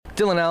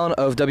Dylan Allen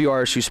of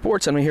WRSU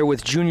Sports, and I'm here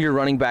with junior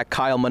running back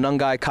Kyle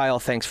Monangai. Kyle,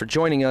 thanks for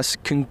joining us.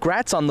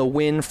 Congrats on the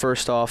win,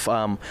 first off.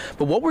 But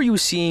what were you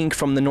seeing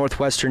from the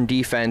Northwestern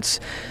defense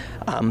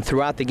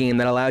throughout the game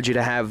that allowed you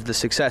to have the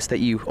success that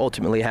you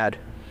ultimately had?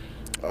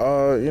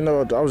 I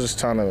was just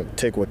trying to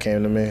take what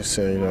came to me.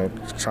 So,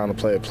 trying to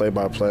play it play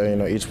by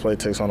play. Each play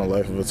takes on a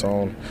life of its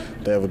own.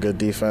 They have a good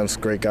defense,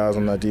 great guys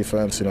on that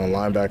defense.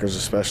 Linebackers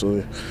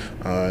especially.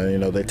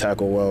 They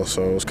tackle well.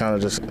 So it was kind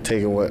of just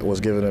taking what was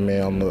given to me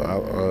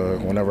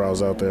whenever I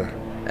was out there.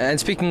 And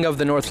speaking of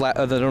the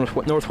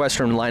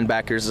Northwestern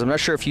linebackers, I'm not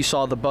sure if you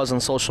saw the buzz on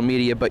social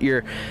media, but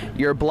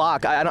your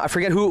block, I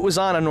forget who it was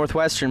on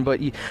Northwestern, but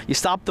you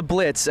stopped the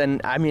blitz,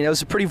 and I mean, it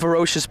was a pretty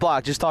ferocious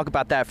block. Just talk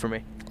about that for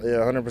me. Yeah,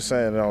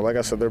 100%. Like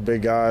I said, they're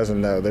big guys,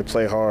 and they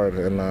play hard.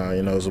 And,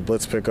 it was a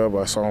blitz pickup.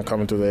 I saw him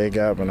coming through the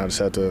A-gap, and I just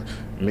had to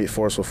meet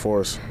force with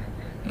force.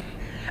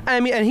 I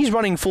mean, and he's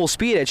running full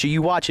speed at you.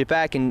 You watch it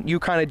back, and you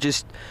kind of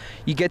just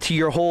you get to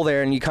your hole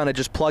there, and you kind of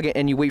just plug it,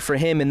 and you wait for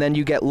him, and then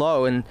you get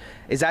low. And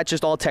is that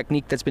just all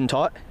technique that's been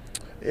taught?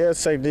 Yeah,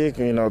 it's technique.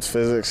 It's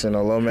physics.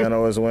 Low man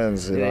always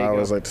wins. I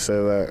always like to say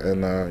that.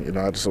 And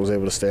I just was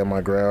able to stay on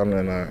my ground,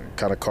 and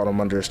kind of caught him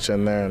under his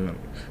chin there, and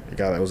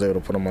I was able to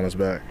put him on his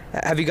back.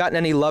 Have you gotten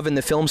any love in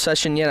the film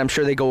session yet? I'm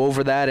sure they go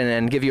over that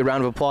and give you a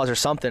round of applause or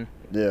something.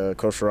 Yeah,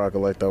 Coach Rock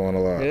liked that one a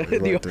lot. Yeah.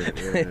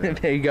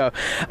 There you go.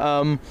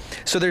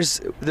 So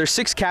there's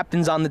 6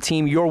 captains on the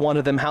team. You're one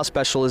of them. How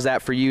special is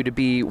that for you to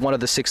be one of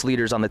the 6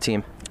 leaders on the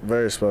team?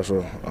 Very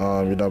special.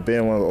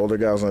 Being one of the older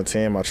guys on the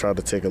team, I tried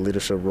to take a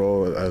leadership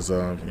role as,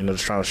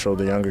 just trying to show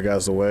the younger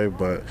guys the way.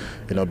 But,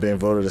 being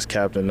voted as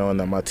captain, knowing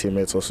that my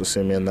teammates also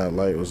see me in that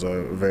light was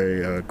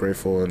very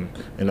grateful and,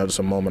 just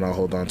a moment I'll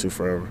hold on to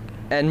forever.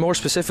 And more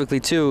specifically,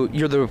 too,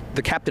 you're the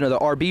captain of the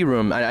RB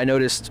room. I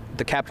noticed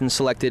the captain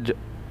selected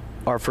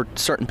are for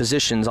certain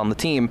positions on the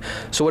team.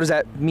 So what does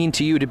that mean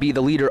to you to be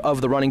the leader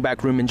of the running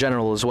back room in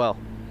general as well?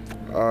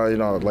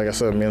 Like I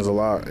said, it means a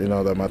lot,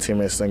 that my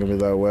teammates think of me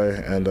that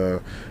way.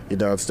 And,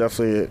 it's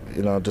definitely,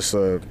 just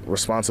a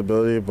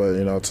responsibility, but,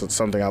 it's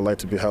something I like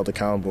to be held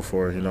accountable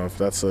for. If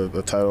that's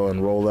the title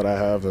and role that I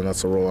have, then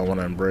that's a role I want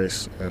to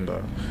embrace. And,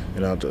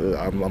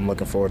 I'm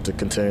looking forward to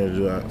continuing to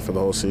do that for the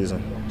whole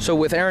season. So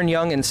with Aaron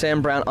Young and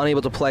Sam Brown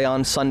unable to play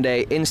on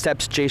Sunday, in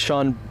steps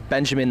Jaysean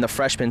Benjamin, the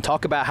freshman.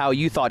 Talk about how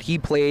you thought he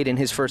played in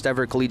his first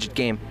ever collegiate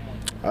game.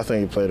 I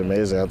think he played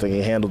amazing. I think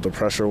he handled the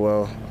pressure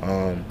well.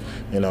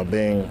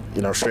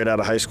 Being straight out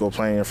of high school,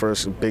 playing your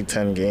first Big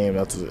Ten game,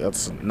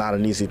 that's not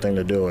an easy thing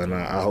to do. And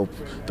I hope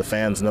the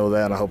fans know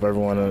that, and I hope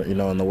everyone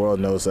in the world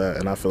knows that.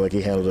 And I feel like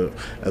he handled it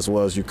as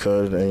well as you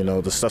could.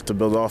 And the stuff to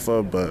build off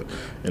of. But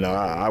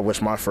I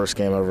wish my first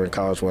game ever in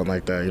college wasn't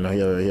like that.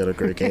 He had a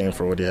great game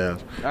for what he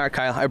had. All right,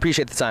 Kyle. I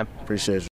appreciate the time. Appreciate you.